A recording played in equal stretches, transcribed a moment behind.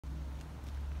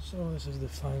So this is the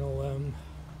final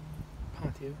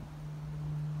patio.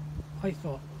 I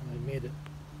thought when I made it,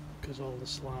 because all the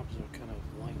slabs are kind of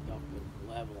lined up and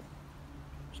level,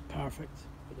 it was perfect,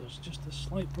 but there's just a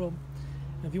slight problem.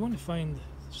 And if you want to find the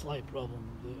slight problem,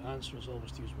 the answer is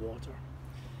always to use water.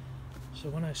 So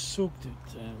when I soaked it,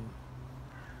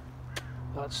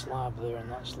 that slab there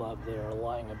and that slab there are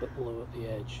lying a bit low at the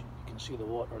edge. You can see the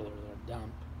water there, they're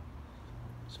damp.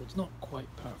 So it's not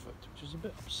quite perfect, which is a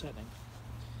bit upsetting.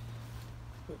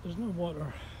 But there's no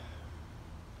water.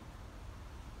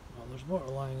 Well, there's water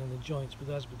lying in the joints, but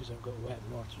that's because I've got wet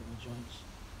mortar in the joints.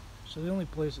 So the only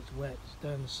place it's wet is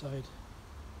down the side.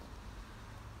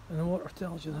 And the water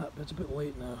tells you that, but it's a bit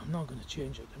late now. I'm not going to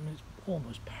change it. I mean, it's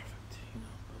almost perfect, you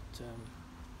know. But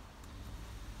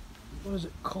what does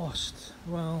it cost?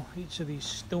 Well, each of these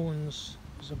stones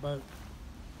is about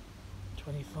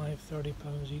 25–30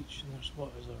 pounds each, and there's,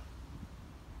 what is there?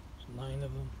 There's 9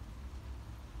 of them.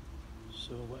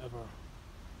 So whatever,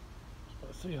 it's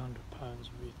about 300 pounds,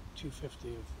 maybe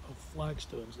 250 of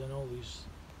flagstones. Then all these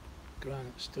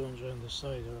granite stones around the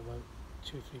side are about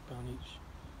 £2–3 each.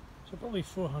 So probably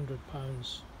 400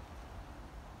 pounds,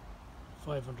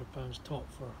 500 pounds top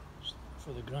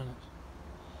for the granite.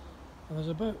 And there's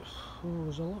about,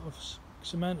 there's a lot of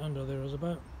cement under there.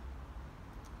 There's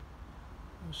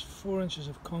 4 inches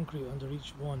of concrete under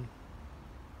each one.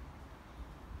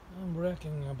 I'm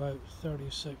reckoning about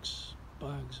 36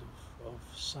 bags of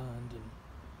sand and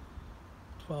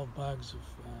 12 bags of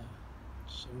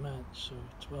cement, so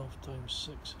 12 times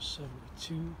 6 is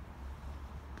 72,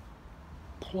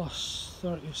 plus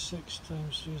 36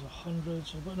 times 3 is 100,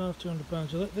 so about another 200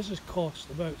 pounds. So this has cost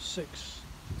about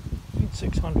between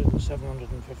 600 and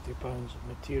 750 pounds of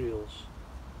materials,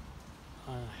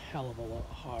 and a hell of a lot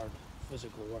of hard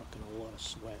physical work and a lot of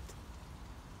sweat.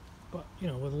 But you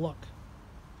know, with luck,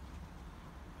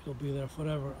 it'll be there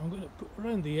forever. I'm going to put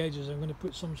around the edges, I'm going to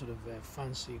put some sort of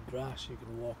fancy grass you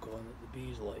can walk on that the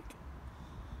bees like.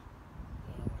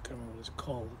 I can't remember what it's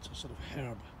called. It's a sort of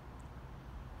herb.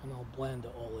 And I'll blend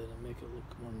it all in and make it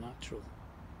look more natural.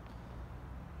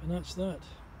 And that's that.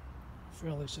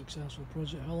 Fairly successful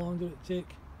project. How long did it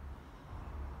take?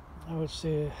 I would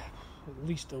say at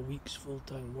least a week's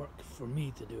full-time work for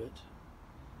me to do it.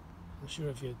 I'm sure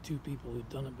if you had 2 people who'd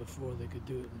done it before, they could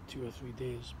do it in 2 or 3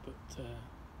 days, but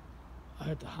I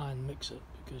had to hand mix it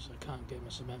because I can't get my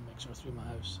cement mixer through my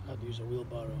house. I had to use a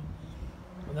wheelbarrow,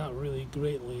 and that really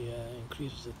greatly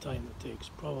increases the time it takes.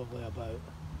 Probably about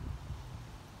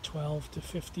 12 to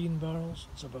 15 barrels.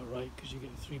 It's about right, because you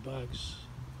get 3 bags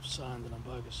of sand and a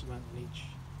bag of cement in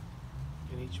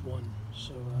each one.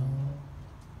 So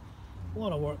a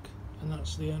lot of work, and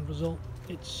that's the end result.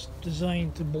 It's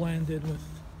designed to blend in with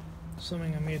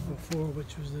something I made before,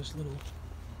 which was this little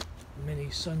mini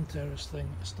sun terrace thing.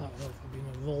 I started off, I've been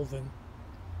evolving.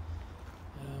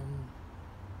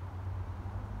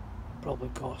 Probably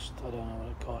cost, I don't know what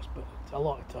it cost, but it's a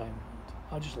lot of time.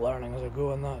 I'm just learning as I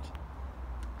go on that.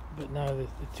 But now the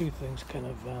 2 things kind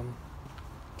of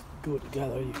go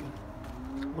together. You can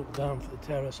look down for the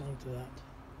terrace and into that.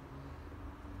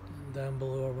 And down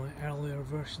below are my earlier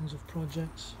versions of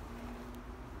projects.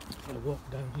 If I walk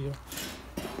down here,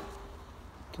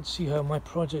 you can see how my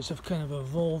projects have kind of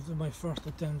evolved. My first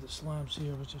attempt at slabs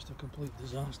here was just a complete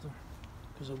disaster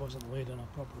because it wasn't laid on a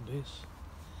proper base.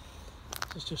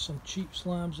 It's just some cheap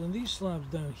slabs, and these slabs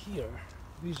down here,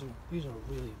 these are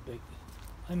really big.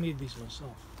 I made these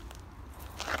myself.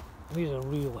 And these are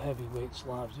real heavyweight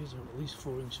slabs. These are at least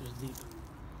 4 inches deep.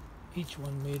 Each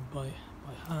one made by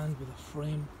hand with a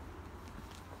frame.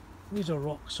 These are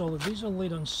rock solid. These are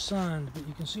laid on sand, but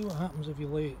you can see what happens if you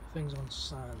lay things on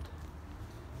sand.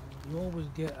 You always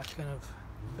get a kind of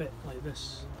bit like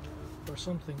this where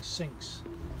something sinks,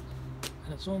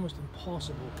 and it's almost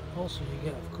impossible. Also, you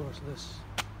get, of course, the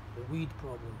weed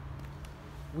problem.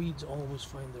 Weeds always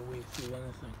find their way through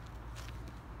anything.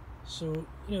 So,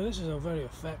 you know, this is a very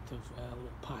effective little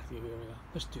patio area.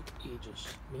 This took ages.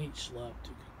 I mean, each slab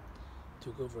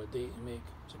took over a day to make.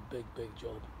 It's a big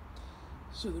job.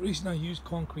 So the reason I use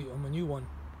concrete on my new one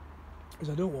is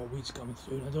I don't want weeds coming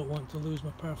through, and I don't want to lose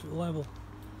my perfect level.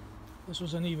 This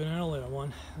was an even earlier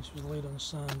one. This was laid on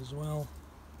sand as well.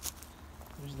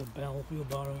 There's the Bell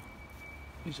wheelbarrow.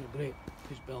 These are great.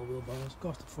 These Bell wheelbarrows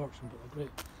cost a fortune, but they're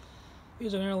great.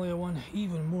 Here's an earlier one.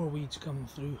 Even more weeds coming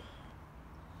through.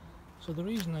 So the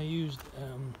reason I used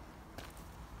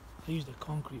a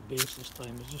concrete base this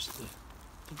time is just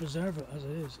to preserve it as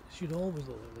it is. It should always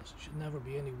look like this. There should never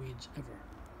be any weeds ever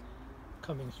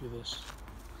coming through this.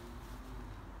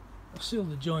 I've sealed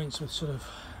the joints with sort of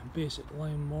basic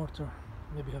lime mortar.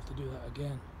 Maybe have to do that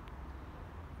again.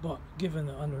 But given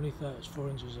that underneath that is 4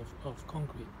 inches of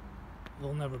concrete,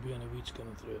 there'll never be any weeds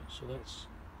coming through it, so that's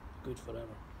good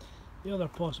forever. The other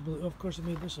possibility, of course I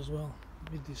made this as well,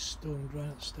 I made these stone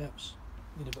granite steps,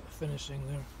 need a bit of finishing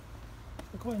there.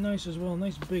 They're quite nice as well,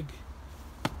 nice big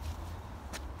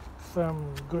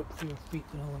firm grip for your feet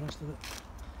and all the rest of it.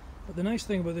 But the nice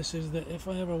thing about this is that if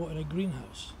I ever wanted a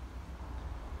greenhouse,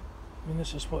 I mean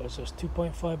this is what it says,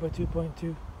 2.5 by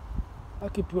 2.2, I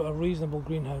could put a reasonable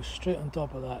greenhouse straight on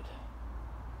top of that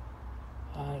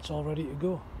and it's all ready to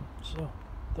go. So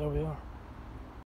there we are.